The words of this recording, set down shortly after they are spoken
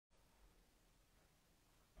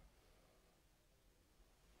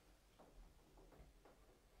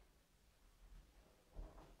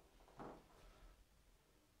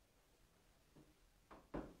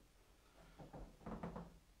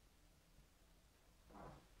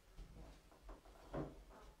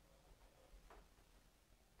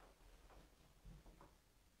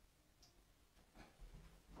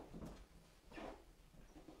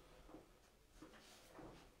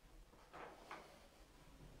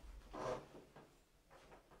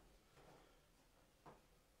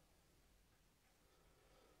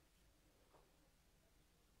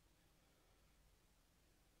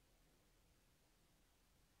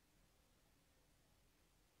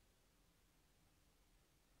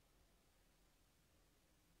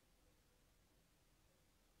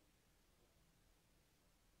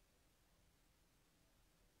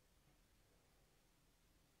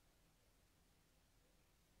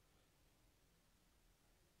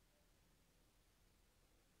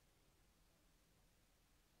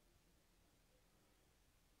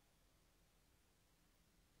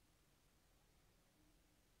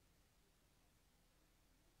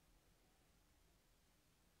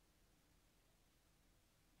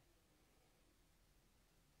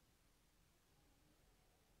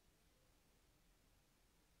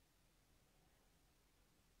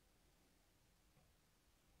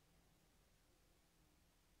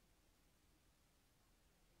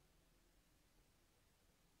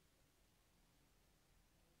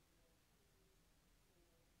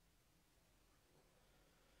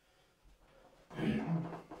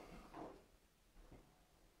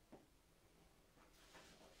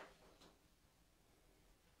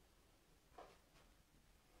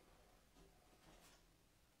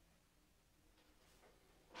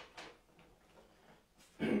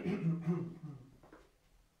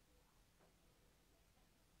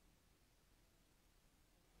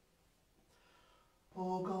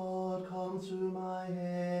O God, come to my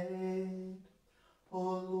aid.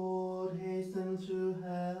 O Lord, hasten to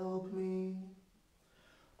help me.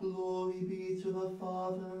 Glory be to the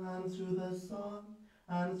Father, and to the Son,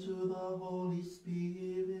 and to the Holy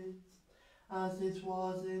Spirit, as it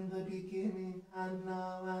was in the beginning, and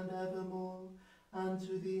now, and evermore, and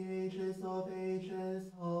to the ages of ages.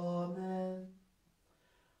 Amen.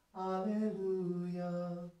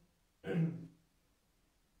 Alleluia.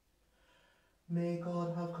 May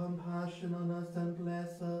God have compassion on us and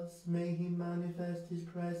bless us. May he manifest his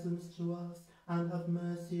presence to us and have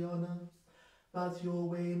mercy on us, that your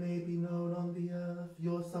way may be known on the earth,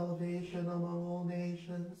 your salvation among all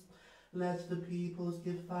nations. Let the peoples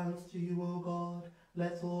give thanks to you, O God.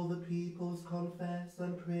 Let all the peoples confess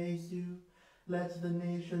and praise you. Let the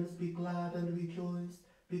nations be glad and rejoice,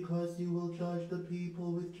 because you will judge the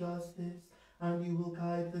people with justice, and you will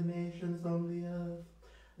guide the nations on the earth.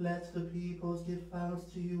 Let the peoples give thanks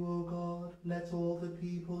to you, O God. Let all the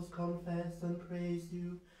peoples confess and praise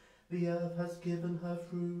you. The earth has given her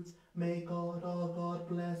fruit. May God, our God,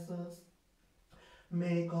 bless us.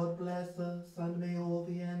 May God bless us, and may all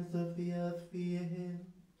the ends of the earth fear him.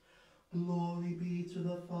 Glory be to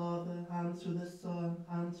the Father, and to the Son,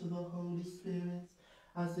 and to the Holy Spirit,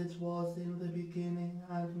 as it was in the beginning,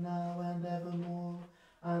 and now, and evermore,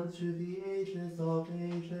 and to the ages of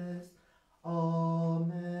ages.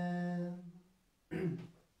 Amen.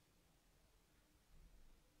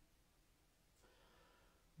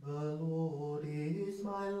 The Lord is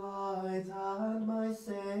my light and my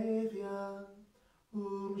Saviour.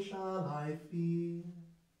 Whom shall I fear?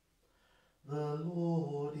 The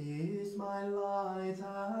Lord is my light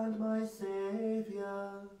and my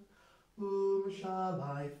Saviour. Whom shall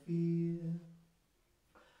I fear?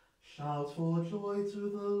 Shout for joy to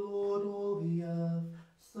the Lord, all the earth.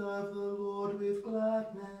 Serve the Lord with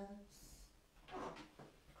gladness.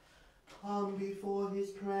 Come before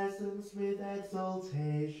his presence with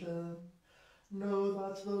exultation. Know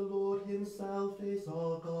that the Lord himself is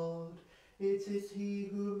our God. It is he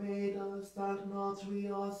who made us, and not we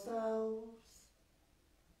ourselves.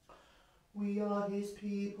 We are his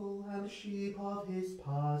people and sheep of his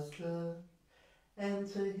pasture.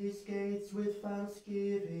 Enter his gates with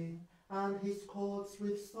thanksgiving, and his courts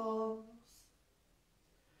with songs.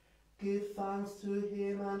 Give thanks to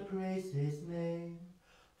him and praise his name,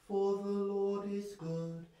 for the Lord is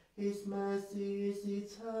good, his mercy is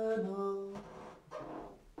eternal,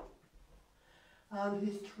 and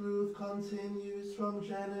his truth continues from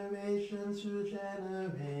generation to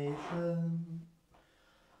generation.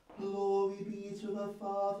 Glory be to the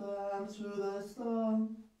Father, and to the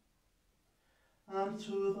Son, and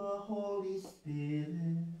to the Holy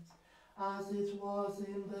Spirit, as it was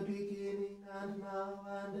in the beginning, and now,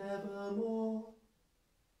 and evermore,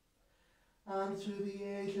 and to the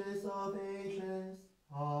ages of ages.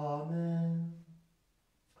 Amen.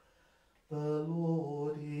 The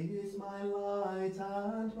Lord is my light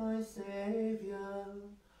and my Saviour.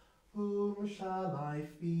 Whom shall I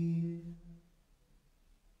fear?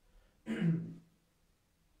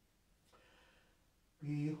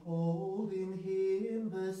 Behold, in him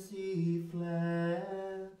the sea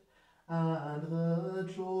fled, and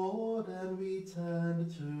the Jordan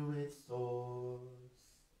returned to its source.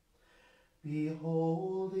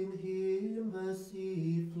 Behold, in him the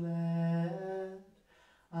sea fled,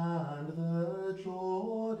 and the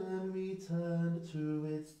Jordan returned to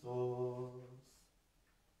its source.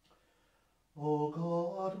 O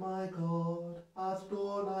God, my God, at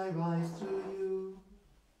dawn I rise to you.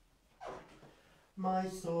 My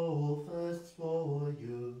soul thirsts for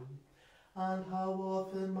you, and how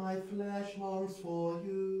often my flesh longs for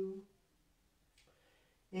you.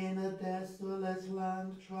 In a desolate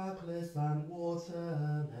land, trackless and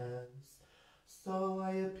waterless, so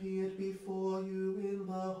I appeared before you in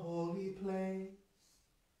the holy place,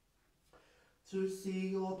 to see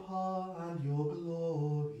your power and your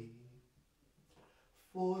glory.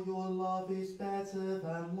 For your love is better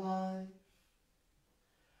than life.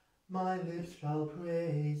 My lips shall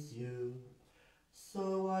praise you,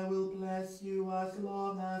 so I will bless you as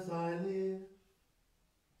long as I live,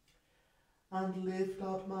 and lift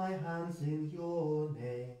up my hands in your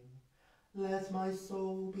name. Let my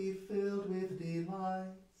soul be filled with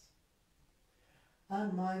delight,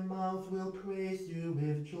 and my mouth will praise you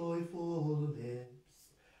with joyful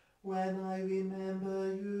lips, when I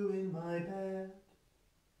remember you in my bed.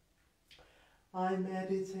 I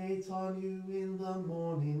meditate on you in the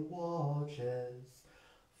morning watches,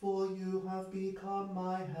 for you have become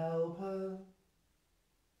my helper.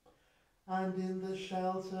 And in the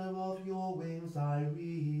shelter of your wings I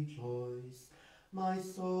rejoice, My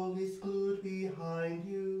soul is glued behind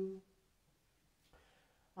you,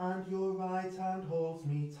 and your right hand holds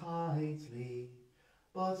me tightly.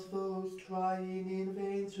 But those trying in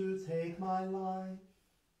vain to take my life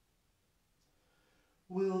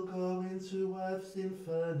will go into earth's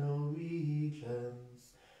infernal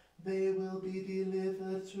regions. They will be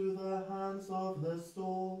delivered to the hands of the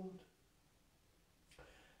sword.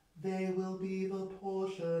 They will be the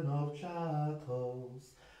portion of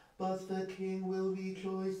jackals, but the King will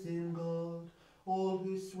rejoice in God. All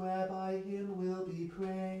who swear by him will be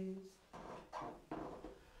praised.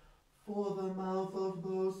 For the mouth of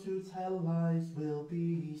those who tell lies will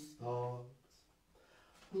be stopped.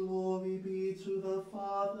 Glory be to the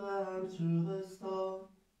Father, and to the Son,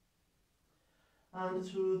 and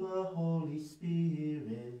to the Holy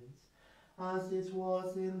Spirit, as it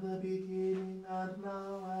was in the beginning, and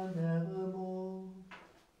now, and evermore,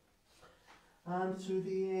 and to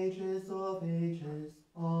the ages of ages.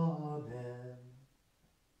 Amen.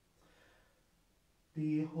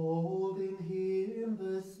 Beholding him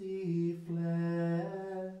the sea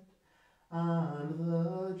fled, and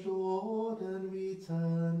the Jordan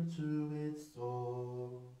returned to its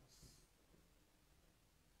source.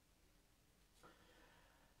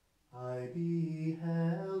 I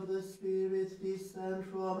beheld the Spirit descend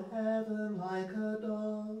from heaven like a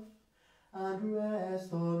dove, and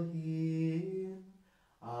rest on him.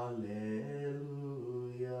 Alleluia.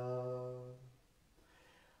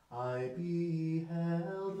 I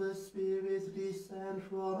beheld the Spirit descend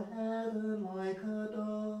from heaven like a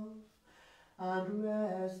dove, and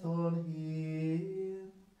rest on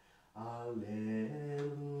him. Alleluia.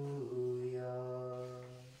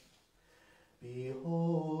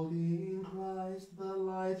 Beholding Christ, the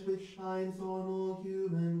light which shines on all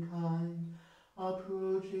humankind,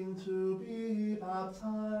 approaching to be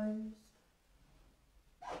baptized,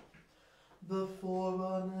 the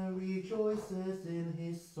forerunner rejoices in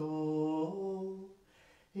his soul.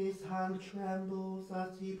 His hand trembles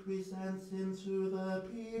as he presents him to the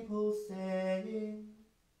people, saying,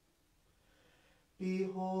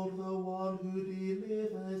 Behold the one who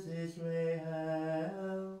delivers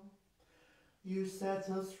Israel. You set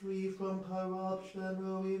us free from corruption,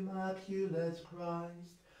 O Immaculate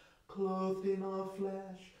Christ. Clothed in our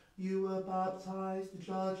flesh, you were baptized,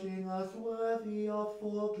 judging us worthy of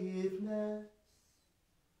forgiveness.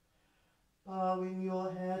 Bowing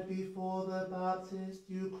your head before the Baptist,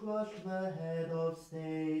 you crushed the head of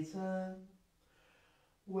Satan.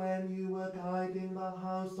 When you were guiding the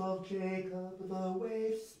house of Jacob, the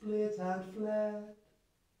waves split and fled.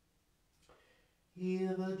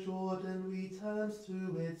 Here the Jordan returns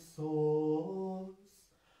to its source.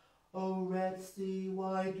 O Red Sea,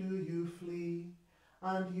 why do you flee?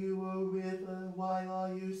 And you, O river, why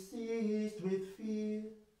are you seized with fear?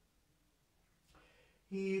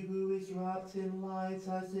 He who is wrapped in light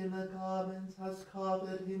as in a garment has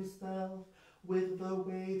covered himself with the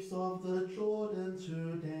waves of the Jordan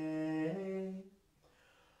today.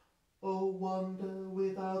 O wonder,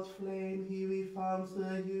 without flame he refounds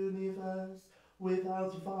the universe,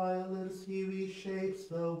 without violence he reshapes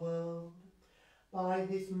the world. By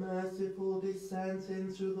his merciful descent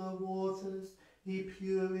into the waters, he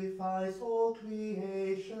purifies all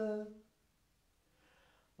creation.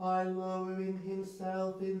 By lowering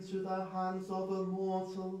himself into the hands of a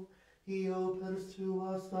mortal, he opens to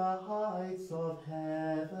us the heights of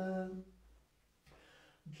heaven.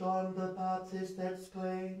 John the Baptist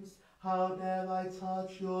exclaims, How dare I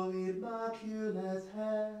touch your immaculate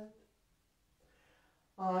head?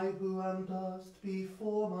 I who am dust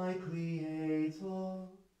before my Creator.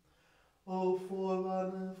 O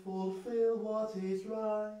forerunner, fulfill what is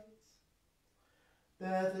right.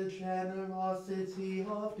 Bear the generosity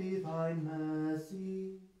of divine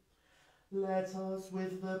mercy. Let us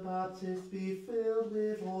with the Baptist be filled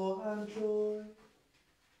with awe and joy.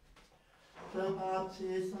 The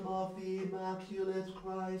baptism of the Immaculate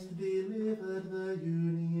Christ delivered the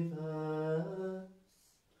universe.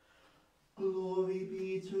 Glory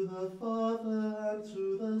be to the Father, and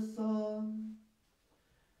to the Son,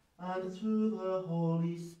 and to the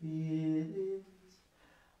Holy Spirit,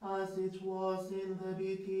 as it was in the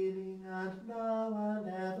beginning, and now, and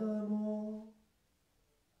evermore,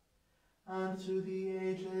 and to the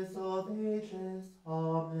ages of ages.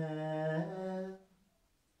 Amen.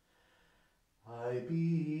 I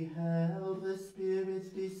beheld the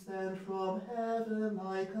Spirit descend from heaven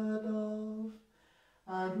like a dove,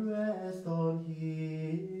 and rest on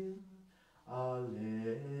him.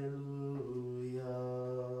 Alleluia.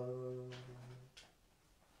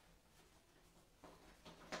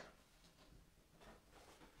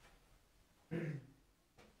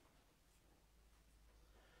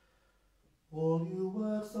 All you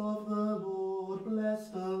works of the Lord, bless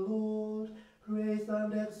the Lord. Praise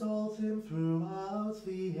and exalt him throughout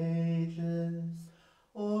the ages.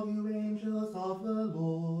 All you angels of the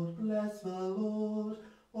Lord, bless the Lord.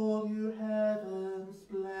 All you heavens,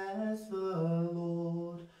 bless the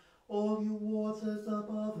Lord. All you waters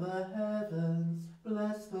above the heavens,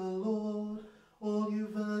 bless the Lord. All you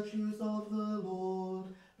virtues of the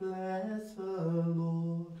Lord, bless the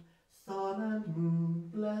Lord. Sun and moon,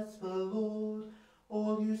 bless the Lord.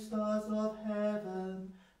 All you stars of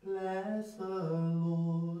heaven, bless the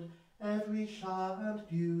Lord. Every shower and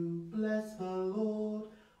dew, bless the Lord.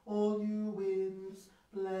 All you winds,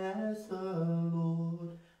 bless the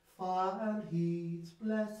Lord. Fire and heat,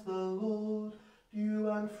 bless the Lord. Dew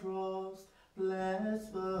and frost, bless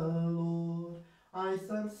the Lord. Ice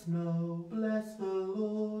and snow, bless the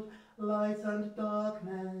Lord. Light and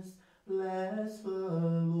darkness, bless the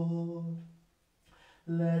Lord.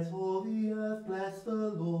 Let all the earth bless the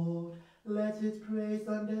Lord. Let it praise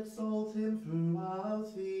and exalt him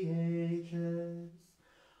throughout the ages.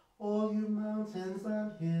 All you mountains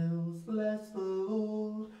and hills, bless the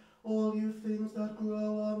Lord. All you things that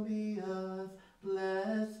grow on the earth,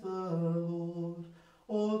 bless the Lord.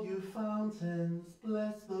 All you fountains,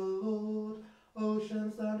 bless the Lord.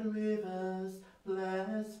 Oceans and rivers,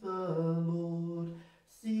 bless the Lord.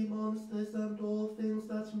 Sea monsters and all things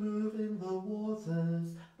that move in the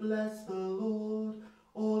waters, bless the Lord.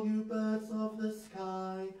 All you birds of the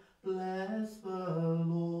sky, bless the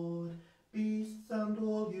Lord. Beasts and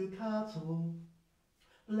all you cattle,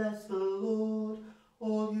 bless the Lord.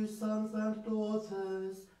 All you sons and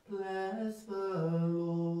daughters, bless the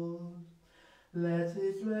Lord. Let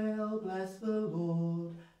Israel bless the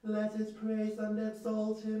Lord. Let it praise and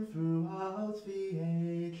exalt him throughout the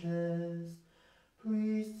ages.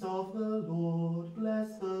 Priests of the Lord,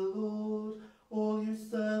 bless the Lord. All you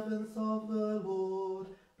servants of the Lord,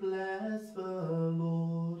 bless the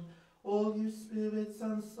Lord. All you spirits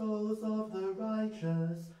and souls of the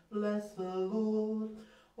righteous, bless the Lord.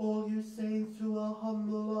 All you saints who are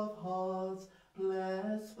humble of heart,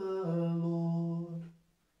 bless the Lord.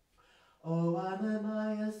 O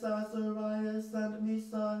Ananias, Azarias, and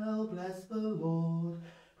Misael, bless the Lord.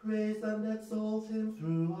 Praise and exalt him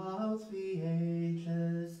throughout the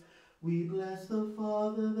ages. We bless the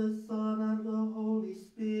Father, the Son, and the Holy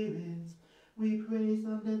Spirit. We praise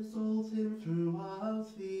and exalt him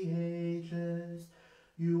throughout the ages.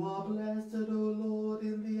 You are blessed, O Lord,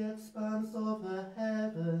 in the expanse of the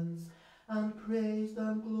heavens, and praised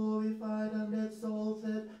and glorified and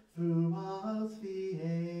exalted throughout the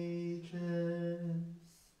ages.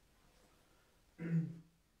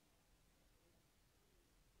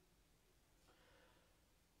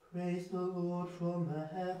 Praise the Lord from the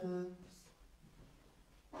heavens.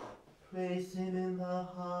 Praise him in the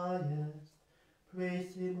highest.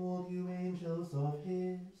 Praise him, all you angels of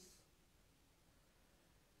his.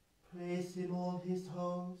 Praise him, all his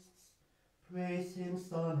hosts. Praise him,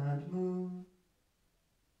 sun and moon.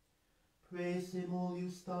 Praise him, all you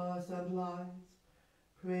stars and light.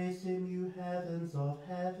 Praise him, you heavens of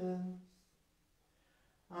heavens.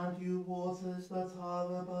 And you waters that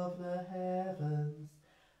are above the heavens.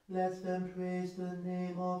 Let them praise the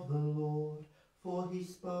name of the Lord, for he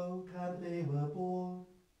spoke and they were born.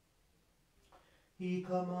 He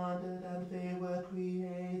commanded and they were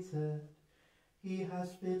created. He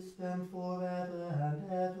has fixed them forever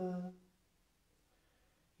and ever.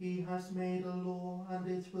 He has made a law and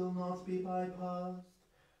it will not be bypassed.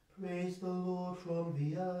 Praise the Lord from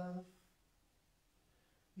the earth.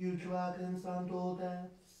 You dragons and all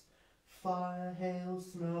depths, fire, hail,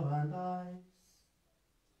 snow and ice.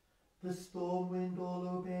 The storm wind all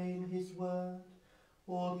obeying his word,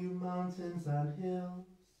 all you mountains and hills.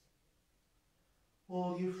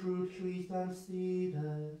 All you fruit trees and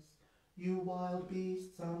cedars, you wild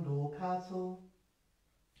beasts and all cattle.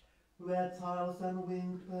 Reptiles and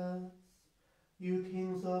winged birds, you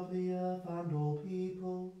kings of the earth and all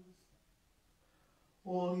peoples.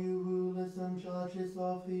 All you rulers and judges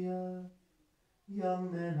of the earth, young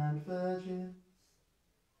men and virgins,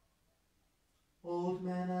 old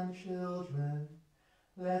men and children,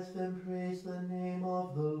 let them praise the name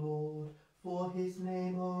of the Lord, for his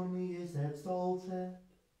name only is exalted.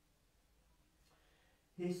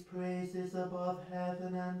 His praise is above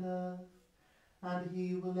heaven and earth, and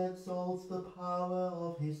he will exalt the power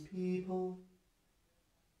of his people.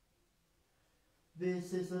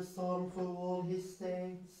 This is a song for all his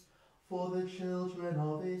saints, for the children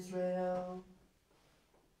of Israel,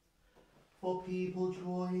 for people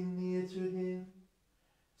drawing near to him.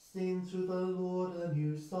 Sing to the Lord a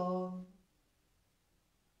new song.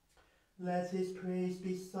 Let his praise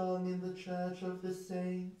be sung in the church of the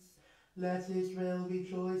saints. Let Israel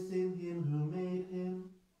rejoice in him who made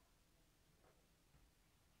him.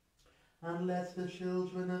 And let the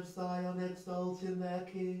children of Zion exult in their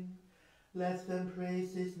King. Let them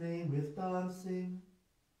praise his name with dancing.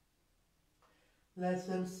 Let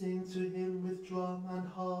them sing to him with drum and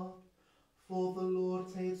harp, for the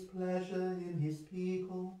Lord takes pleasure in his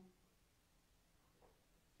people,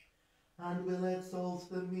 and will exalt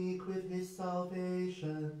the meek with his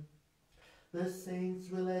salvation. The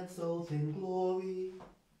saints will exult in glory,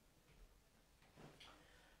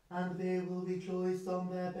 and they will rejoice on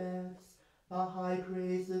their beds. The high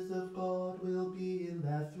praises of God will be in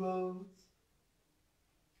their throats,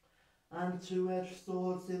 and two-edged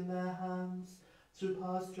swords in their hands, to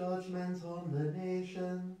pass judgment on the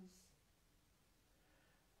nations,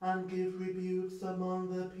 and give rebukes among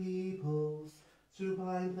the peoples, to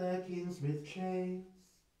bind their kings with chains,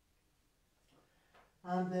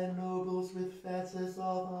 and their nobles with fetters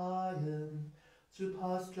of iron, to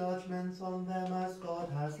pass judgment on them as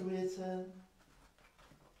God has written.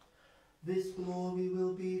 This glory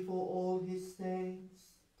will be for all his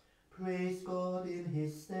saints. Praise God in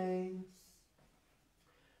his saints.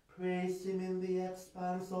 Praise him in the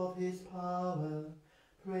expanse of his power.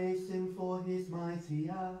 Praise him for his mighty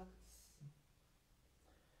acts.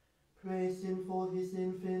 Praise him for his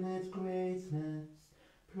infinite greatness.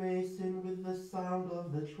 Praise him with the sound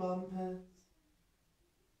of the trumpet.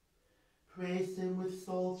 Praise him with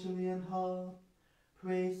psaltery and harp.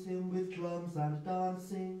 Praise him with drums and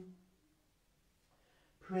dancing.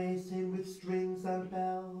 Praise him with strings and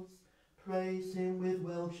bells. Praise him with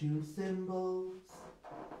well-tuned cymbals.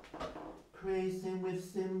 Praise him with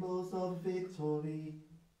cymbals of victory.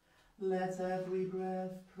 Let every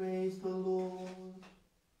breath praise the Lord.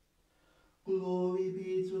 Glory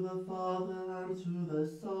be to the Father, and to the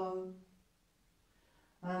Son,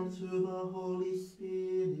 and to the Holy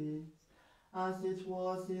Spirit, as it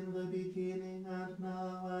was in the beginning, and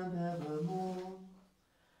now, and evermore,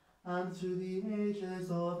 and to the ages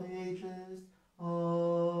of ages.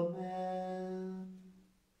 Amen.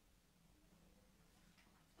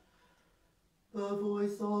 The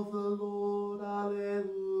voice of the Lord, Alleluia,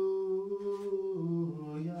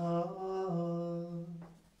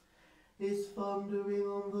 is thundering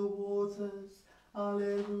on the waters.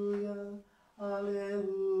 Alleluia,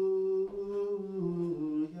 Alleluia.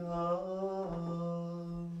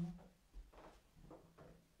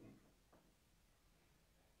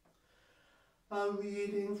 A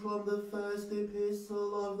reading from the first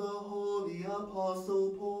epistle of the Holy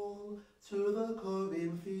Apostle Paul to the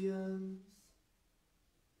Corinthians.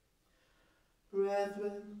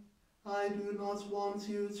 Brethren, I do not want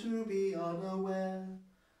you to be unaware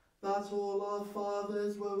that all our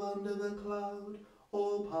fathers were under the cloud,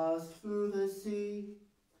 all passed through the sea,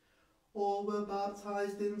 all were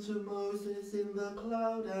baptized into Moses in the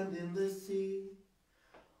cloud and in the sea,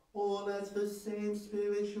 all ate the same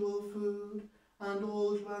spiritual food, and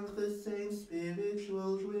all drank the same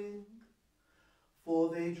spiritual drink. For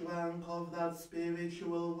they drank of that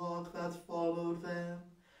spiritual rock that followed them,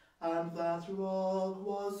 and that rock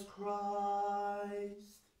was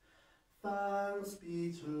Christ. Thanks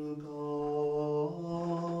be to God.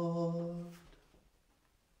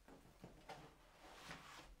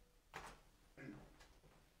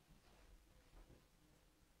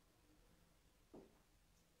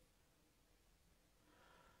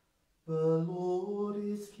 The Lord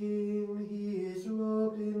is King, he is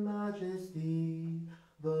robed in majesty.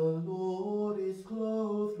 The Lord is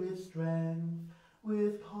clothed with strength,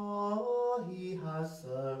 with power he has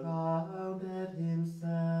surrounded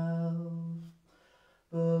himself.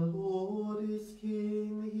 The Lord is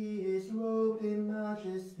King, he is robed in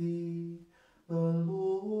majesty. The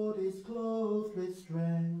Lord is clothed with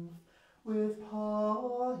strength, with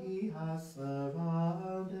power he has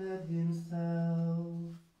surrounded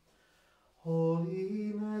himself.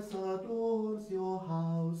 Holiness adorns your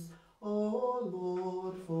house, O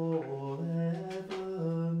Lord, forevermore.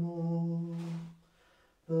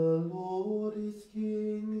 The Lord is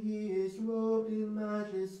King, he is robed in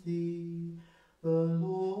majesty. The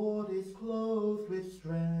Lord is clothed with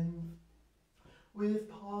strength. With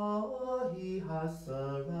power he has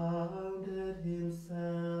surrounded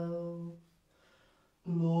himself.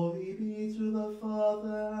 Glory be to the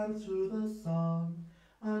Father, and to the Son,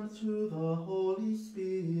 and to the Holy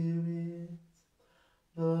Spirit.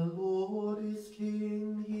 The Lord is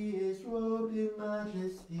King, he is robed in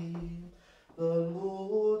majesty. The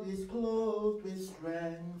Lord is clothed with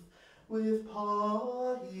strength, with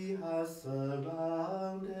power he has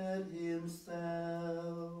surrounded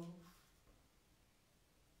himself.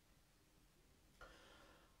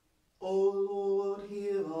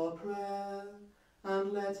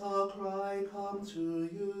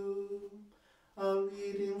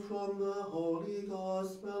 from the Holy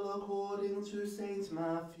Gospel according to Saint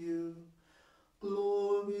Matthew.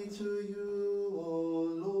 Glory to you, O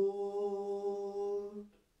Lord.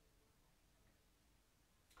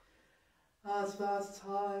 At that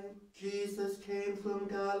time, Jesus came from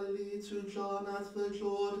Galilee to John at the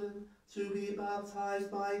Jordan to be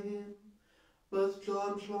baptized by him. But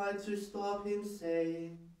John tried to stop him,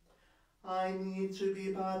 saying, I need to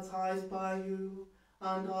be baptized by you,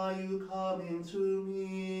 and are you coming to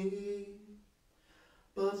me?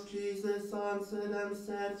 But Jesus answered and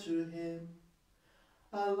said to him,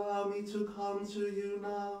 Allow me to come to you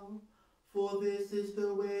now, for this is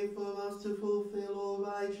the way for us to fulfill all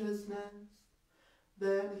righteousness.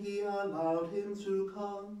 Then he allowed him to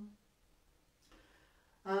come.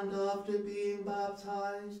 And after being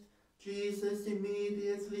baptized, Jesus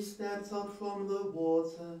immediately stepped up from the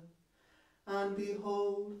water, and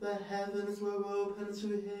behold, the heavens were opened to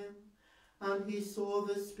him, and he saw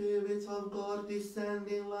the Spirit of God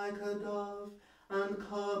descending like a dove and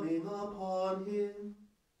coming upon him.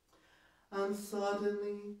 And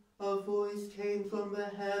suddenly a voice came from the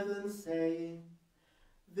heavens saying,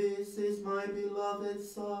 This is my beloved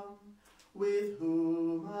Son, with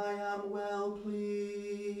whom I am well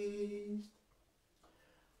pleased.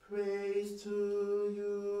 Praise to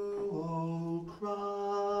you, O Christ.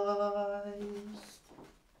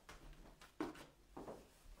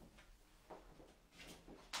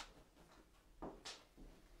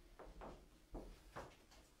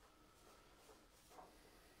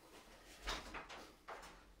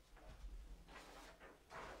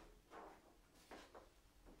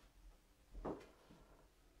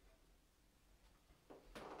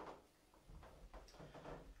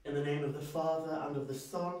 In the name of the Father, and of the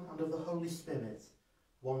Son, and of the Holy Spirit,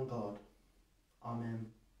 one God.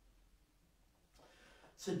 Amen.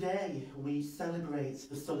 Today we celebrate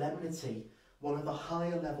the Solemnity, one of the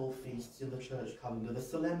higher level feasts in the church calendar, the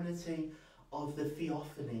Solemnity of the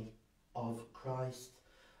Theophany of Christ.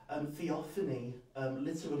 Theophany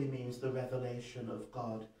literally means the revelation of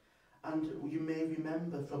God. And you may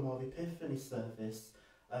remember from our Epiphany service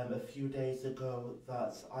a few days ago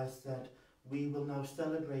that I said we will now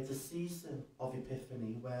celebrate a season of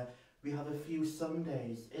Epiphany where we have a few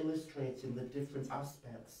Sundays illustrating the different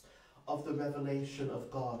aspects of the revelation of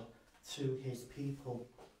God to his people.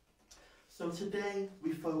 So today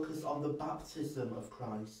we focus on the baptism of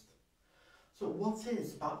Christ. So what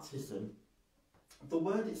is baptism? The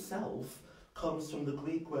word itself comes from the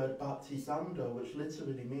Greek word baptizando, which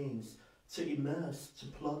literally means to immerse, to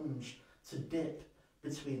plunge, to dip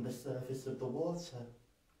between the surface of the water.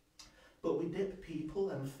 But we dip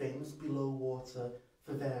people and things below water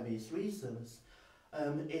for various reasons.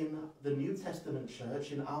 In the New Testament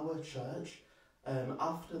church, in our church,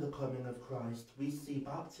 after the coming of Christ, we see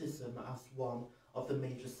baptism as one of the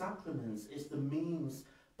major sacraments. It's the means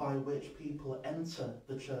by which people enter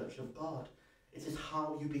the church of God. It is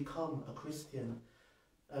how you become a Christian.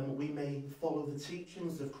 We may follow the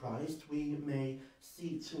teachings of Christ, we may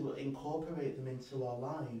seek to incorporate them into our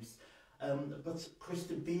lives. But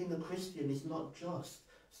being a Christian is not just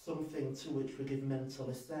something to which we give mental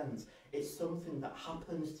assent. It's something that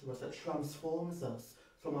happens to us, that transforms us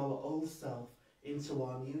from our old self into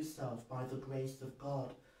our new self by the grace of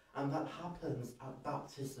God. And that happens at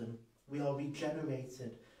baptism. We are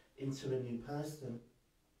regenerated into a new person.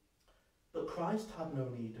 But Christ had no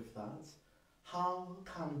need of that. How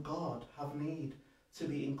can God have need to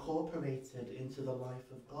be incorporated into the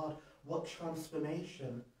life of God? What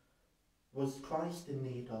transformation was Christ in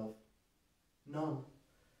need of? None.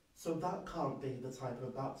 So that can't be the type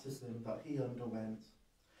of baptism that he underwent.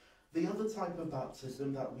 The other type of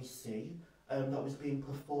baptism that we see, that was being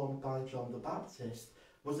performed by John the Baptist,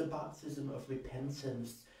 was a baptism of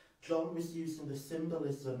repentance. John was using the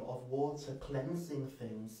symbolism of water cleansing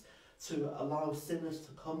things to allow sinners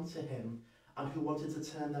to come to him and who wanted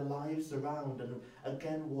to turn their lives around and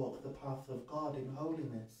again walk the path of God in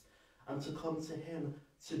holiness, and to come to him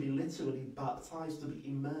to be literally baptized, to be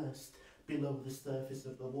immersed below the surface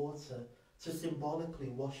of the water, to symbolically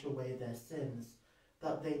wash away their sins,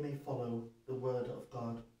 that they may follow the word of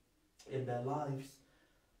God in their lives.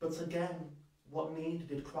 But again, what need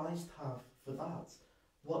did Christ have for that?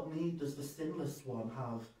 What need does the sinless one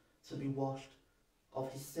have to be washed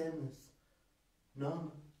of his sins?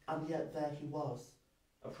 None. And yet there he was,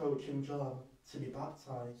 approaching John to be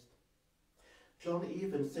baptized. John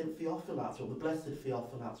even, St. Theophylact, or the Blessed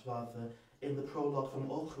Theophylact rather, in the prologue from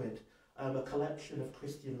Uchrid, a collection of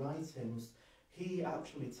Christian writings, he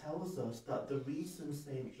actually tells us that the reason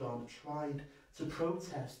St. John tried to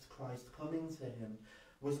protest Christ coming to him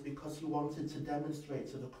was because he wanted to demonstrate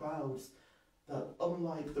to the crowds that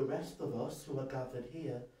unlike the rest of us who are gathered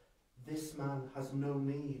here, this man has no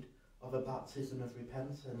need of a baptism of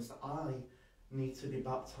repentance. I need to be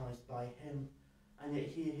baptized by him. And yet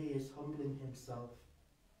here he is humbling himself.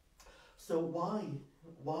 So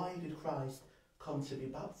why did Christ come to be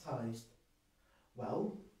baptized?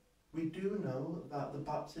 Well, we do know that the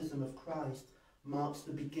baptism of Christ marks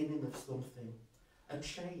the beginning of something, a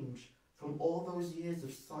change from all those years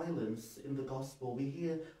of silence in the gospel. We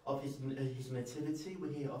hear of his nativity,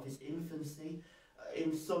 we hear of his infancy,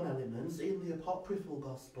 in some elements. In the apocryphal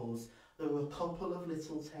gospels, there were a couple of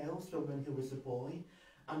little tales from when he was a boy,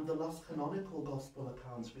 and the last canonical gospel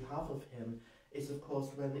accounts we have of him is, of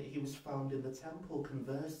course, when he was found in the temple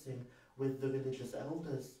conversing with the religious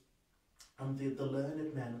elders and the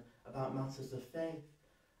learned men about matters of faith.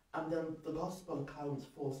 And then the gospel account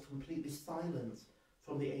falls completely silent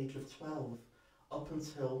from the age of 12 up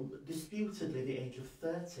until, disputedly, the age of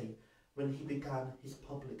 30, when he began his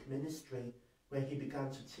public ministry, where he began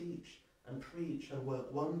to teach and preach and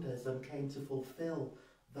work wonders and came to fulfill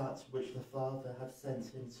that which the Father had sent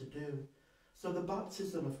him to do. So the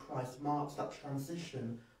baptism of Christ marks that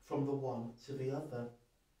transition from the one to the other.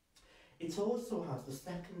 It also has the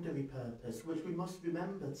secondary purpose, which we must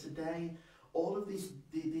remember today. All of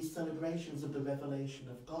these celebrations of the revelation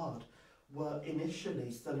of God were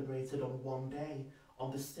initially celebrated on one day,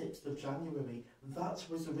 on the 6th of January. That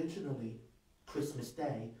was originally Christmas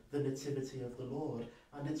Day, the Nativity of the Lord,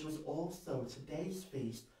 and it was also today's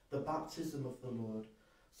feast, the baptism of the Lord.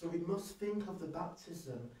 So we must think of the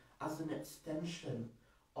baptism as an extension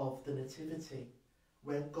of the Nativity,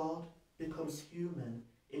 where God becomes human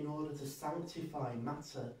in order to sanctify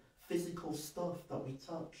matter, physical stuff that we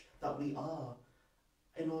touch, that we are,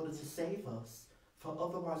 in order to save us. For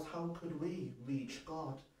otherwise, how could we reach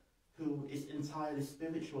God, who is entirely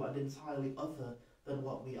spiritual and entirely other than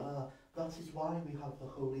what we are? That is why we have the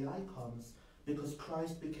holy icons, because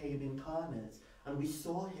Christ became incarnate, and we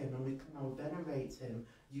saw him and we can now venerate him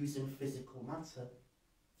using physical matter.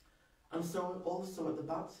 And so also at the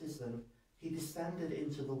baptism, he descended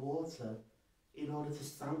into the water in order to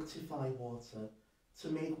sanctify water, to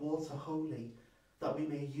make water holy, that we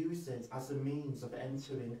may use it as a means of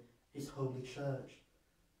entering his holy church.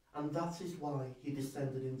 And that is why he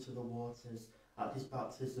descended into the waters at his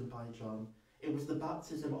baptism by John. It was the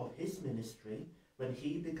baptism of his ministry, when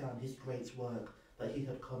he began his great work that he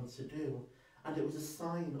had come to do. And it was a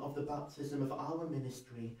sign of the baptism of our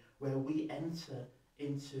ministry, where we enter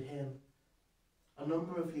into him. A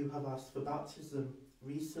number of you have asked for baptism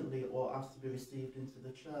recently, or asked to be received into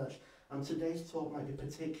the church, and today's talk might be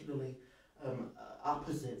particularly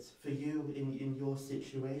apposite for you in your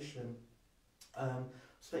situation,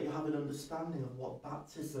 so that you have an understanding of what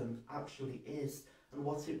baptism actually is and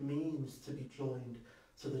what it means to be joined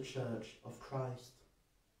to the Church of Christ.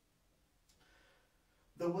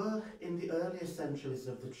 There were, in the earlier centuries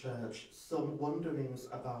of the Church, some wonderings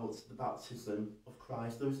about the baptism of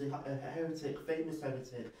Christ. There was a heretic, famous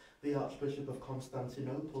heretic, the Archbishop of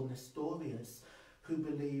Constantinople, Nestorius, who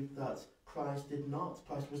believed that Christ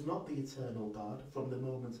was not the eternal God from the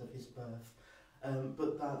moment of his birth,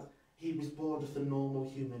 but that he was born as a normal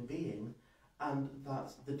human being, and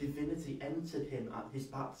that the divinity entered him at his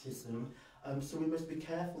baptism. So we must be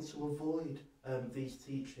careful to avoid these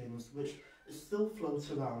teachings, which still float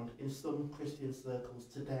around in some Christian circles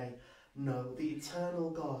today. No, the eternal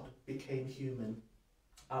God became human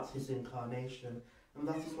at his incarnation, and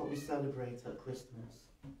that is what we celebrate at Christmas.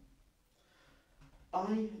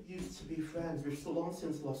 I used to be friends, we've so long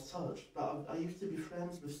since lost touch, but I used to be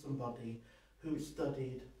friends with somebody who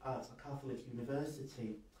studied at a Catholic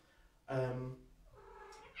university.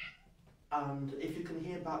 And if you can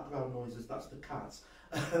hear background noises, that's the cat.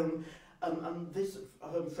 And this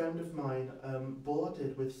friend of mine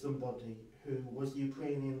boarded with somebody who was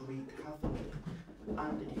Ukrainian Greek Catholic,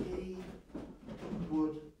 and he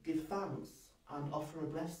would give thanks and offer a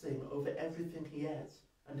blessing over everything he ate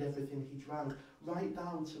and everything he drank, right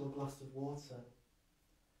down to a glass of water.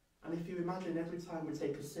 And if you imagine every time we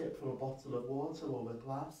take a sip from a bottle of water or a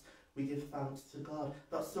glass, we give thanks to God.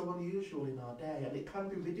 That's so unusual in our day, and it can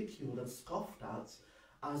be ridiculed and scoffed at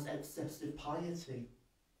as excessive piety.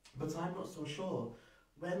 But I'm not so sure.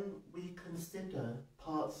 When we consider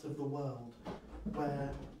parts of the world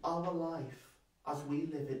where our life, as we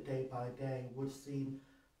live it day by day, would seem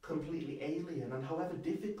completely alien, and however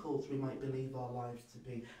difficult we might believe our lives to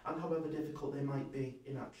be, and however difficult they might be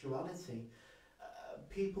in actuality,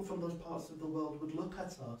 people from those parts of the world would look at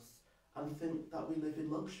us and think that we live in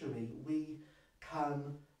luxury. We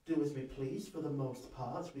can do as we please for the most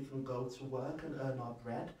part. We can go to work and earn our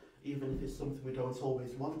bread, even if it's something we don't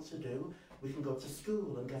always want to do. We can go to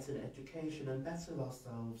school and get an education and better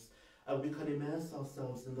ourselves. We can immerse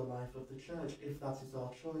ourselves in the life of the church if that is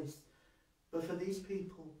our choice. But for these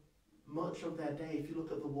people, much of their day, if you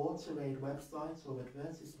look at the WaterAid website or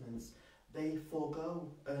advertisements, they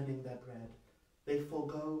forego earning their bread. They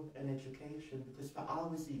forego an education because for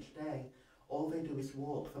hours each day, all they do is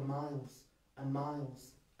walk for miles and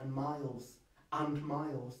miles and miles and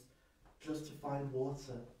miles just to find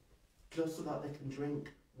water, just so that they can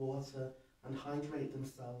drink water and hydrate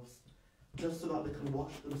themselves, just so that they can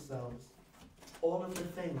wash themselves. All of the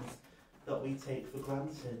things that we take for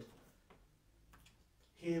granted.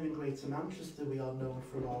 Here in Greater Manchester we are known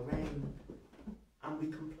for our rain, and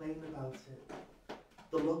we complain about it.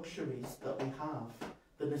 The luxuries that we have,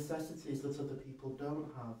 the necessities that other people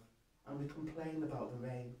don't have, and we complain about the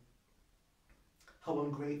rain. How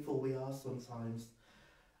ungrateful we are sometimes.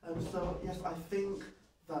 So yes, I think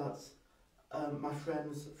that my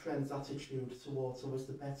friend's attitude to water was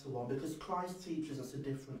the better one, because Christ teaches us a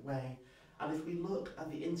different way. And if we look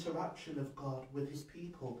at the interaction of God with his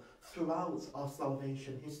people throughout our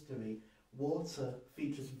salvation history, water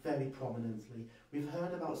features very prominently. We've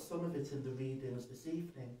heard about some of it in the readings this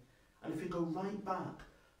evening. And if we go right back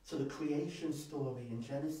to the creation story in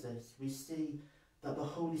Genesis, we see that the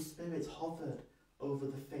Holy Spirit hovered over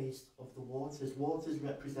the face of the waters, waters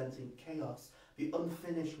representing chaos, the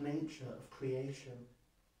unfinished nature of creation.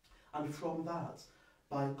 And from that,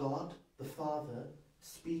 by God the Father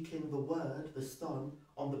speaking the Word, the Son,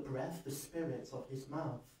 on the breath, the Spirit of his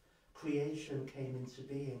mouth, creation came into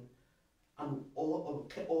being. And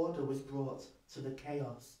order was brought to the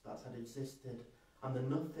chaos that had existed and the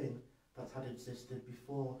nothing that had existed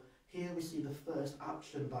before. Here we see the first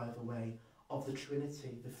action, by the way, of the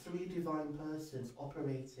Trinity, the three divine persons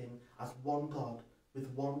operating as one God with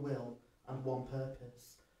one will and one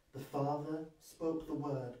purpose. The Father spoke the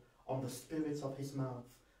word on the Spirit of his mouth,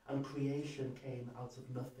 and creation came out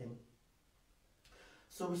of nothing.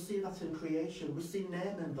 So we see that in creation. We see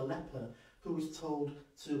Naaman the leper, who was told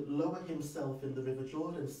to lower himself in the River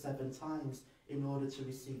Jordan 7 times in order to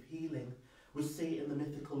receive healing. We see in the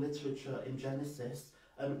mythical literature in Genesis,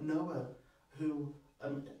 Noah, who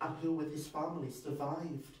with his family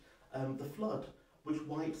survived the flood, which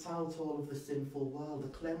wiped out all of the sinful world,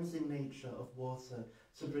 the cleansing nature of water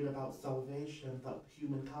to bring about salvation, that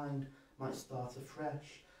humankind might start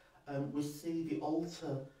afresh. We see the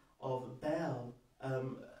altar of Baal,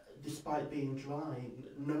 despite being dry,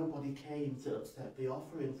 nobody came to accept the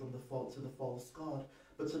offering from to the false god,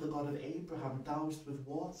 but to the God of Abraham, doused with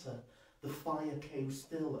water, the fire came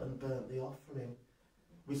still and burnt the offering.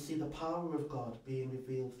 We see the power of God being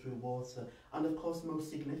revealed through water. And of course,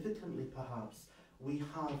 most significantly perhaps, we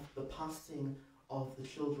have the passing of the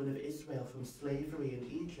children of Israel from slavery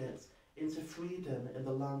in Egypt into freedom in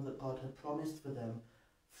the land that God had promised for them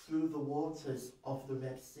through the waters of the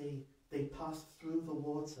Red Sea. They passed through the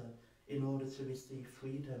water in order to receive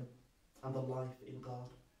freedom and the life in God.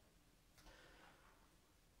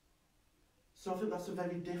 So I think that's a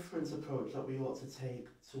very different approach that we ought to take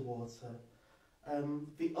to water.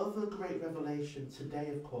 The other great revelation today,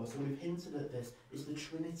 of course, and we've hinted at this, is the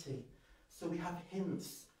Trinity. So we have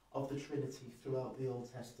hints of the Trinity throughout the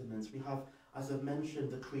Old Testament. We have, as I've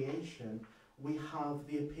mentioned, the creation. We have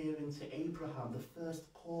the appearing to Abraham, the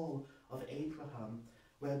first call of Abraham,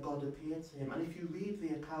 where God appeared to him. And if you read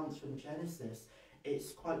the accounts from Genesis,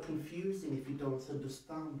 it's quite confusing if you don't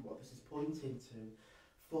understand what this is pointing to.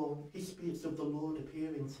 For he speaks of the Lord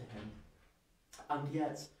appearing to him, and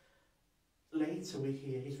yet later we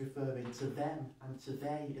hear he's referring to them and to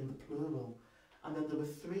they in the plural. And then there were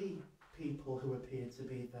 3 people who appeared to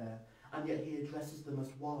be there, and yet he addresses them as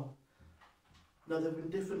one. Now, there have been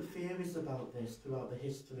different theories about this throughout the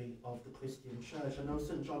history of the Christian church. I know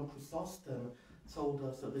St. John Chrysostom told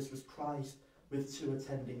us that this was Christ with 2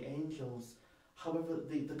 attending angels. However,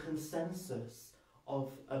 the consensus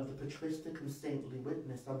of the patristic and saintly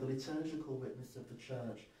witness and the liturgical witness of the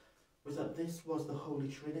church was that this was the Holy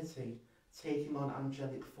Trinity taking on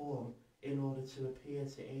angelic form in order to appear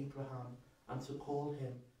to Abraham and to call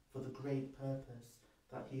him for the great purpose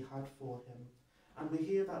that he had for him. And we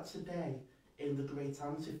hear that today in the great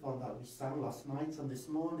antiphon that we sang last night and this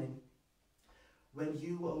morning. When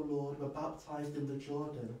you, O Lord, were baptized in the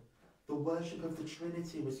Jordan, the worship of the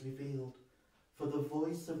Trinity was revealed, for the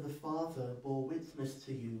voice of the Father bore witness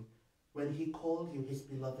to you when he called you his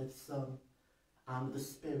beloved Son, and the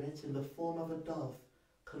Spirit, in the form of a dove,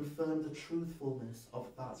 confirmed the truthfulness of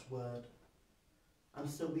that word. And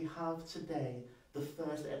so we have today the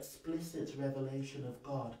first explicit revelation of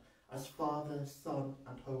God as Father, Son,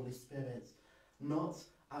 and Holy Spirit, not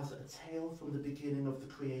as a tale from the beginning of the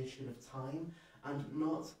creation of time, and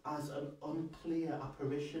not as an unclear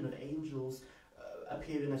apparition of angels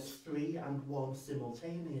appearing as three and one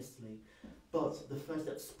simultaneously, but the first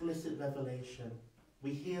explicit revelation.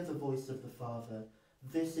 We hear the voice of the Father,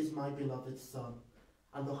 "This is my beloved Son,"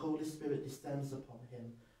 and the Holy Spirit descends upon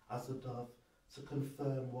him as a dove to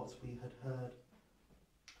confirm what we had heard.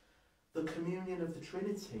 The communion of the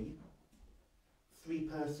Trinity, three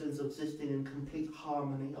persons existing in complete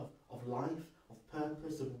harmony of life, of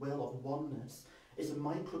purpose, of will, of oneness, is a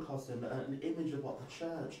microcosm, an image of what the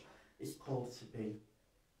Church is called to be.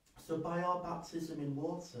 So by our baptism in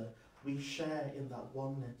water, we share in that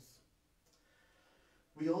oneness.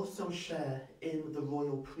 We also share in the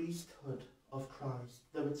royal priesthood of Christ.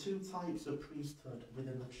 There are two types of priesthood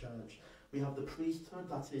within the Church. We have the priesthood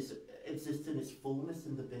that exists in its fullness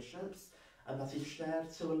in the bishops, and that is shared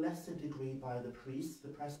to a lesser degree by the priests, the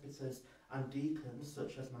presbyters and deacons,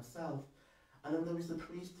 such as myself. And then there is the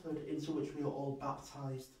priesthood into which we are all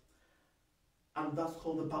baptised. And that's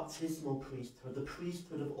called the baptismal priesthood, the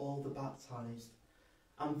priesthood of all the baptised.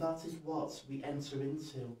 And that is what we enter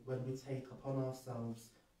into when we take upon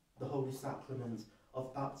ourselves the holy sacrament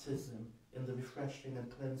of baptism in the refreshing and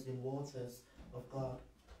cleansing waters of God.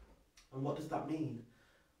 And what does that mean?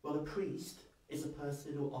 Well, a priest is a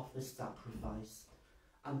person who offers sacrifice.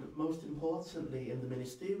 And most importantly, in the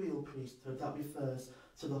ministerial priesthood, that refers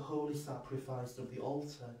to the holy sacrifice of the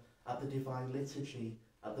altar at the divine liturgy,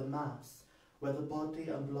 at the Mass, where the body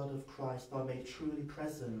and blood of Christ are made truly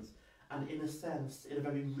present. And in a sense, in a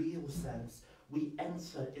very real sense, we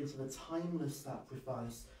enter into the timeless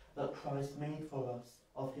sacrifice that Christ made for us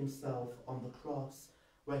of himself on the cross,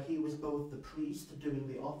 where he was both the priest doing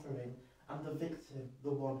the offering and the victim,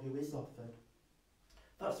 the one who is offered.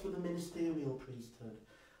 That's for the ministerial priesthood.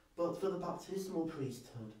 But for the baptismal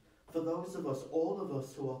priesthood, for those of us, all of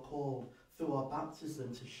us who are called through our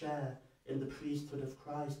baptism to share in the priesthood of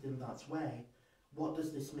Christ in that way, what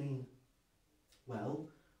does this mean? Well,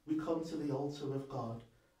 we come to the altar of God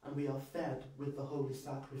and we are fed with the holy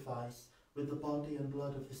sacrifice, with the body and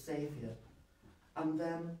blood of the Saviour. And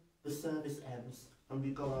then the service ends and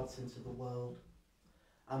we go out into the world.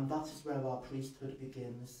 And that is where our priesthood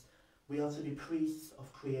begins. We are to be priests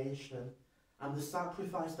of creation, and the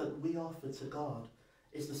sacrifice that we offer to God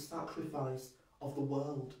is the sacrifice of the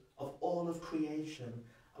world, of all of creation,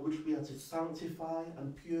 which we are to sanctify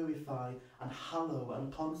and purify and hallow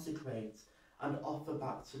and consecrate and offer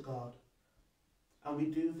back to God. And we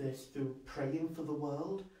do this through praying for the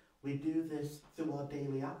world. We do this through our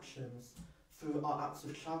daily actions, through our acts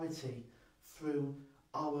of charity, through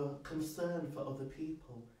our concern for other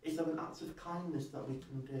people. Is there an act of kindness that we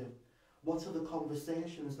can do? What are the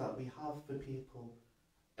conversations that we have for people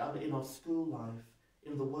in our school life,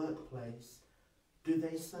 in the workplace? Do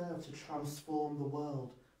they serve to transform the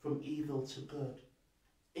world from evil to good?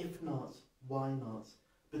 If not, why not?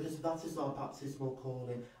 Because that is our baptismal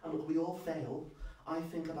calling. And look, we all fail. I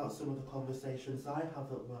think about some of the conversations I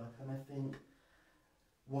have at work and I think,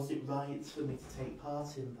 was it right for me to take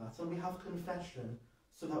part in that? And we have confession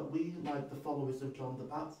so that we, like the followers of John the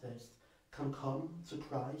Baptist, can come to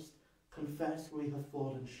Christ, confess where we have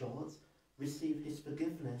fallen short, receive his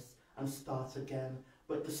forgiveness and start again.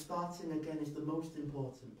 But the starting again is the most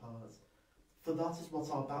important part. For that is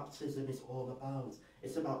what our baptism is all about.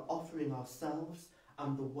 It's about offering ourselves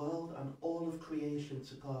and the world and all of creation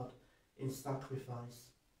to God in sacrifice.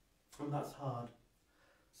 And that's hard.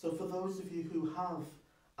 So for those of you who have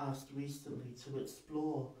asked recently to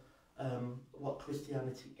explore what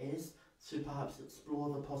Christianity is, to perhaps explore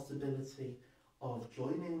the possibility of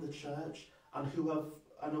joining the church, and who have,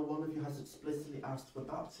 I know one of you has explicitly asked for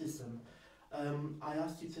baptism, I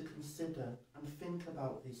asked you to consider and think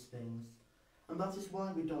about these things. And that is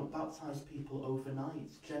why we don't baptise people overnight.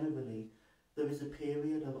 Generally, there is a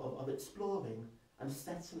period of exploring and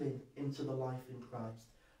settling into the life in Christ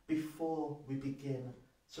before we begin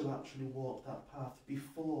to actually walk that path,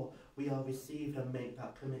 before we are received and make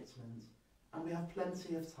that commitment. And we have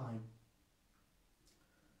plenty of time,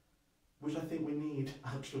 which I think we need,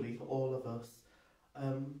 actually, all of us.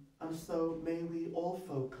 And so may we all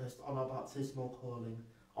focus on our baptismal calling,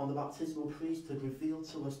 on the baptismal priesthood revealed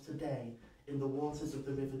to us today in the waters of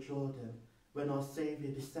the River Jordan, when our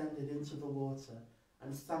Saviour descended into the water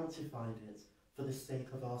and sanctified it for the sake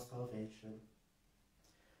of our salvation.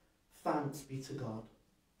 Thanks be to God.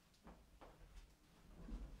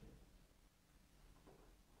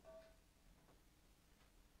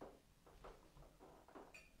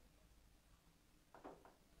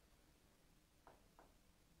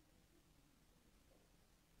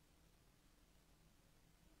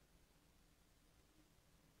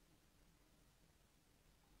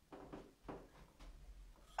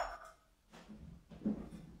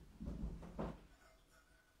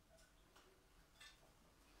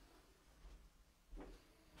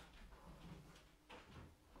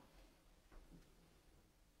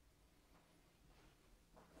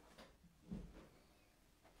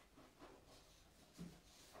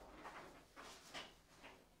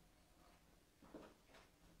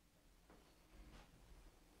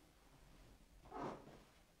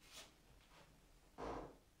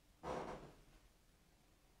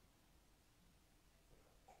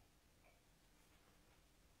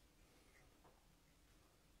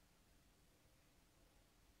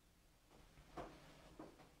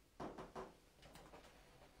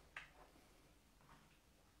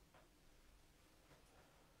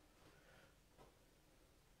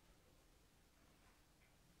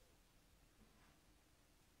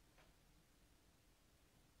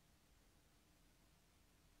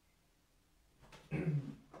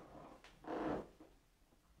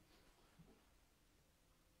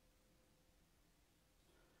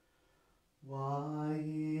 Why,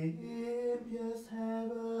 impious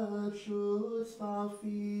Herod, shouldst thou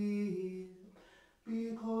fear?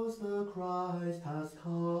 Because the Christ has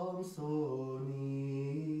come so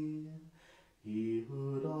near. He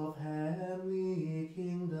who of heavenly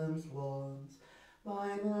kingdoms wants,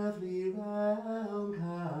 thine earthly realm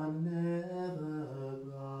can never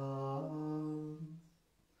grant.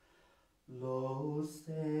 Lo,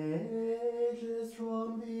 sages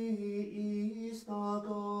from the east are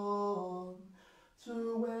gone,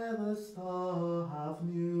 to where the star hath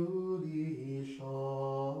newly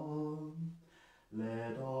shone.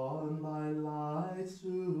 Led on by light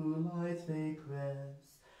to light they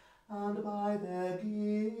press, and by their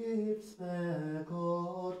gifts their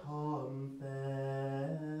God confess.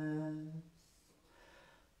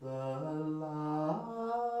 The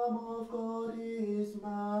Lamb of God is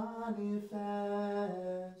manifest,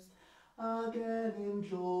 again in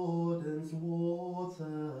Jordan's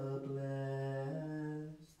water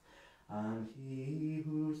blessed, and he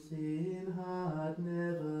who sin had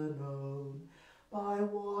never known, by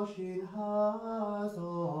washing has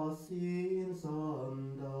our sins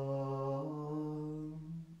undone.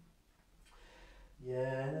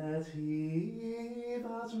 Yet he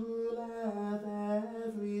that ruleth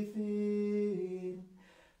everything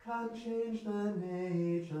can change the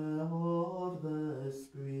nature of the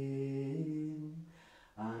spring,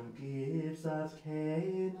 and gives at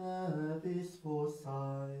Cana this for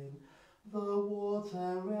sign, the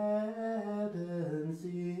water reddens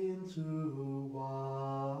into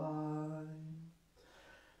wine.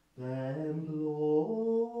 Then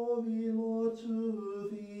glory, Lord, to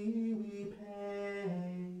thee we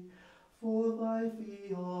pay, for thy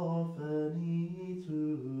theophany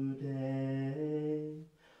today.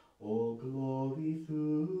 All glory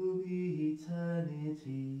through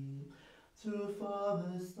eternity to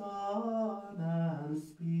Father, Son, and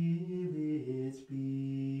Spirit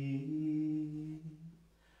be.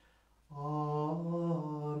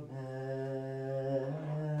 Amen.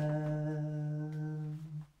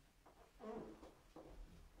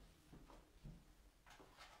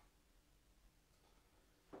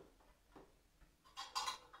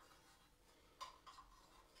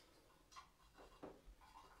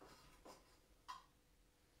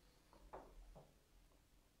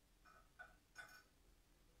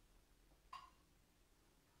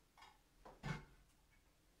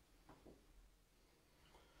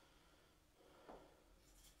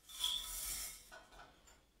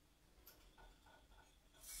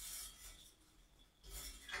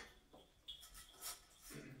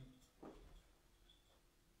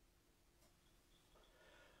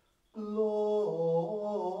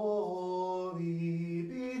 Glory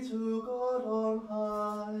be to God on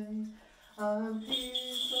high, and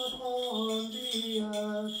peace upon the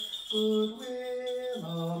earth, goodwill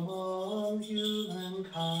among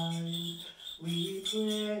humankind. We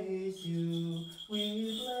praise you,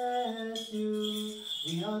 we bless you,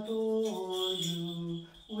 we adore you,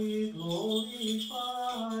 we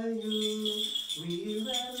glorify you, we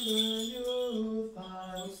render you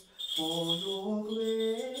thanks for your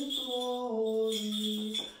great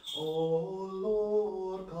glory, O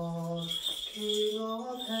Lord God, King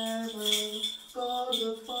of heaven, God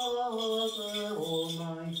the Father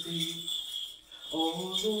Almighty.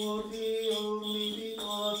 O Lord, the only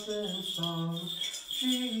begotten Son,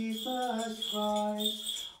 Jesus Christ.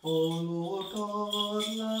 O Lord God,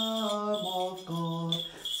 Lamb of God,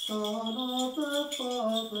 Son of the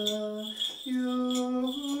Father,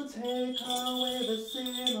 you who take away the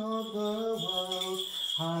sin of the world,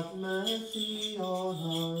 have mercy on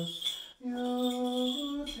us. You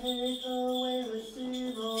who take away the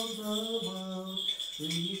sin of the world,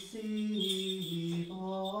 receive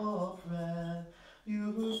our prayer.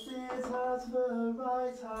 You who sit at the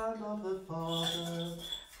right hand of the Father,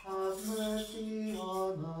 have mercy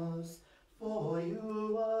on us. For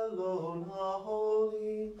you alone are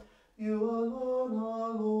holy, you alone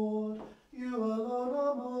are Lord, you alone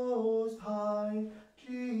are most high,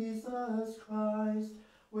 Jesus Christ,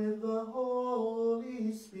 with the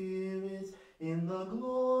Holy Spirit, in the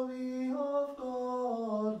glory of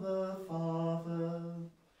God the Father.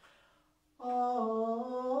 Amen.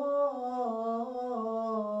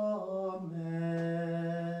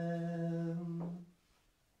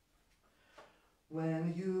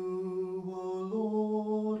 When you, O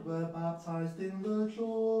Lord, were baptized in the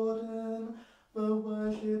Jordan, the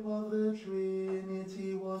worship of the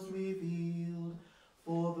Trinity was revealed,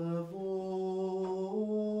 for the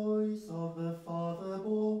voice of the Father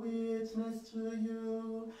bore witness to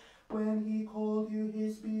you,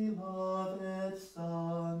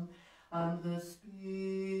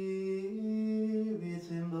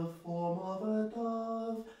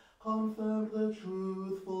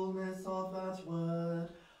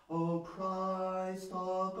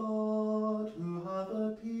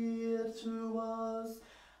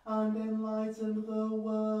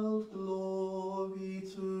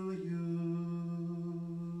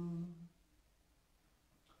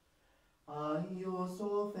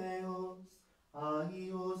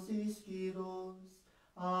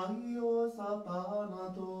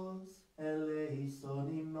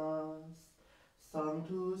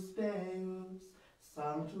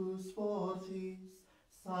 Sanctus Fortis,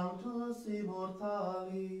 Sanctus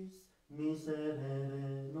Immortalis,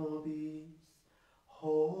 Miserere nobis.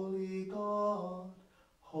 Holy God,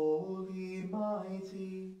 Holy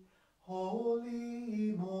Mighty, Holy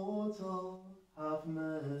Immortal, have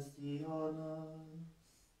mercy on us.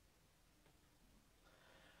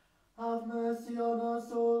 Have mercy on us,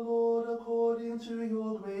 O Lord, according to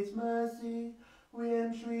your great mercy. We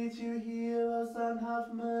entreat you, hear us, and have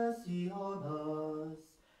mercy on us.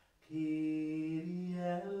 Kyrie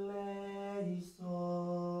eleison.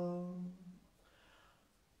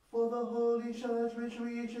 For the Holy Church which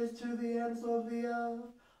reaches to the ends of the earth,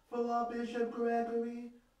 for our Bishop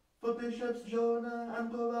Gregory, for Bishops Jonah and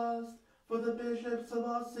Borast, for the bishops of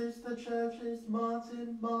our sister churches,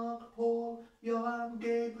 Martin, Mark, Paul, Johann,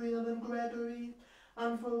 Gabriel and Gregory,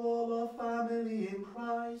 and for all our family in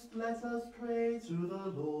Christ, let us pray to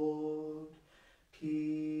the Lord.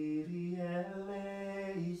 Kyrie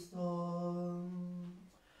eleison.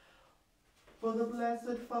 For the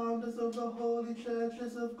blessed founders of the holy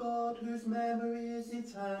churches of God, whose memory is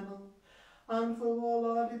eternal, and for all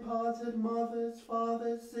our departed mothers,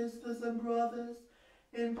 fathers, sisters, and brothers,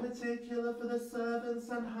 in particular for the servants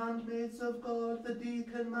and handmaids of God, the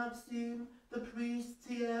deacon Maxime, the priest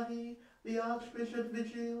Thierry, the archbishop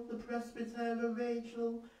Vigil, the presbyter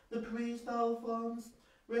Rachel, the priest Alphonse,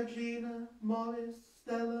 Regina, Maurice,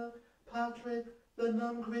 Stella, Patrick, the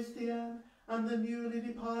nun Christiane, and the newly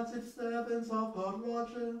departed servants of God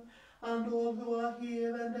Roger, and all who are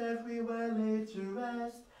here and everywhere laid to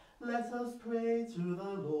rest, let us pray to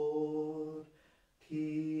the Lord.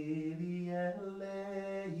 Kyrie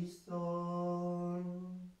eleison.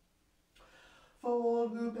 For all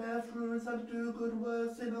who bear fruit and do good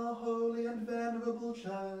works in our holy and venerable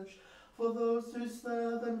church, for those who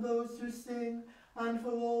serve and those who sing, and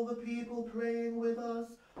for all the people praying with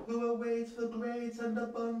us, who await the great and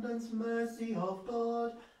abundant mercy of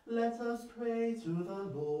God, let us pray to the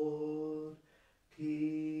Lord.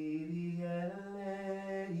 Kyrie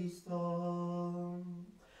eleison.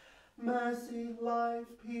 Mercy, life,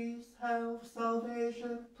 peace, health,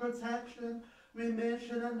 salvation, protection,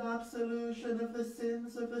 remission and absolution of the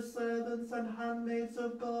sins of the servants and handmaids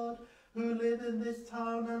of God who live in this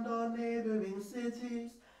town and our neighbouring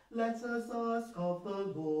cities, let us ask of the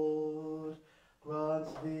Lord. Grant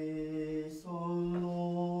this, O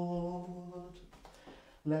Lord.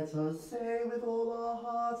 Let us say with all our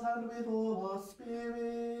heart and with all our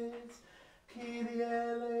spirit, Kyrie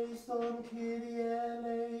eleison, Kyrie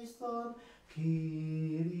eleison,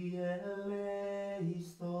 Kyrie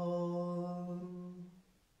eleison.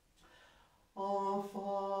 Our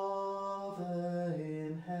Father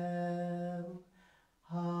in heaven,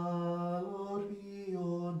 hallowed be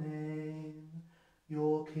your name.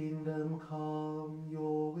 Your kingdom come,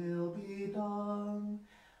 your will be done,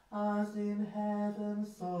 as in heaven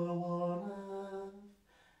so on earth.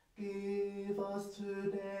 Give us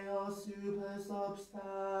today our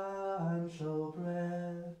supersubstantial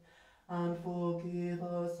bread, and forgive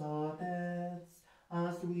us our debts,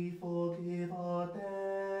 as we forgive our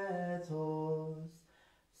debtors.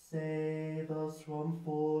 Save us from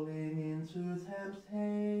falling into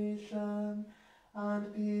temptation,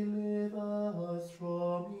 and deliver us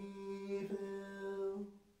from evil.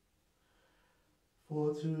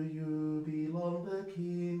 For to you belong the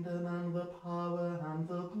kingdom and the power and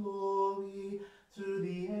the glory to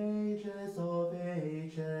the ages of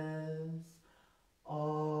ages.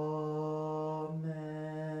 Amen.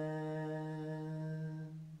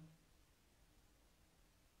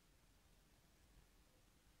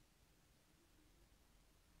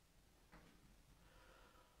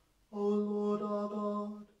 O Lord our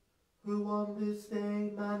God, who on this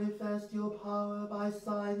day manifest your power by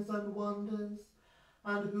signs and wonders,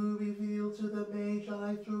 and who revealed to the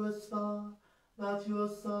Magi through a star that your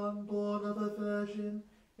Son, born of a virgin,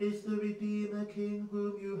 is the Redeemer King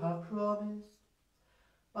whom you have promised.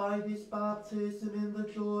 By his baptism in the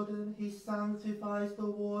Jordan he sanctifies the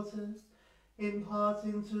waters,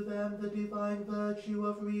 imparting to them the divine virtue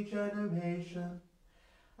of regeneration,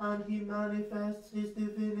 and he manifests his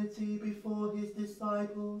divinity before his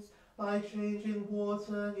disciples by changing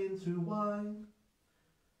water into wine.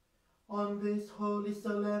 On this holy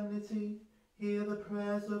solemnity, hear the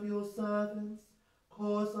prayers of your servants.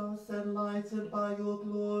 Cause us, enlightened by your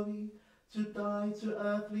glory, to die to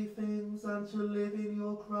earthly things and to live in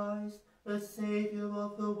your Christ, the Saviour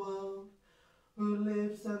of the world, who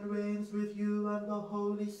lives and reigns with you and the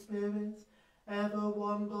Holy Spirit, ever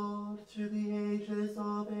one God, to the ages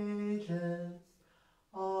of ages.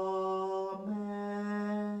 Amen.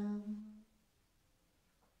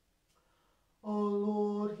 O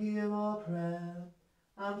Lord, hear our prayer,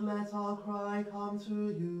 and let our cry come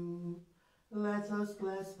to you. Let us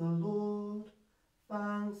bless the Lord.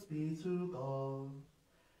 Thanks be to God.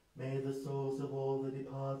 May the souls of all the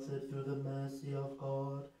departed through the mercy of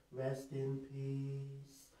God rest in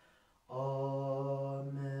peace.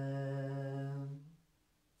 Amen.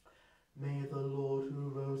 May the Lord, who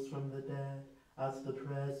rose from the dead, at the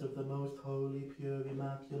prayers of the most holy, pure,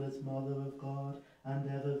 immaculate Mother of God and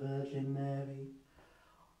ever Virgin Mary,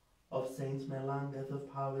 of Saint Melangell of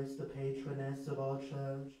Paris, the patroness of our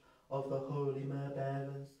Church, of the holy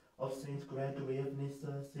myrrh-bearers, of Saint Gregory of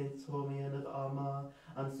Nyssa, Saint Thormian of Armagh,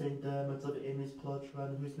 and Saint Dermot of Innis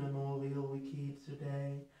Plotran, whose memorial we keep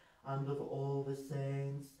today, and of all the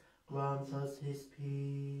saints, grant us his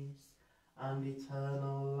peace and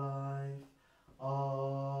eternal life.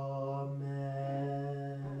 Amen.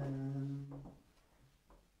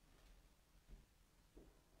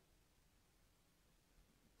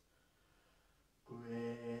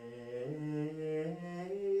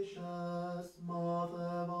 Gracious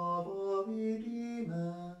Mother of our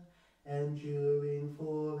Redeemer, enduring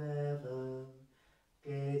forever,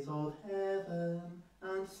 Gate of heaven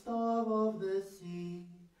and star of the sea,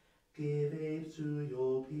 give aid to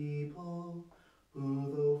your people, who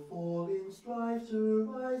though falling strive to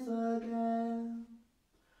rise again.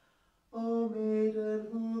 O maiden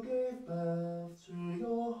who gave birth to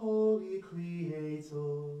your holy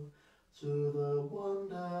Creator, to the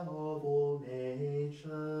wonder of all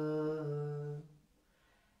nature,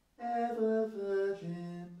 ever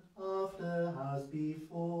virgin, after as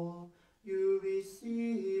before, you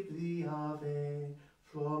received the Ave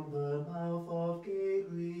from the mouth of Gabriel.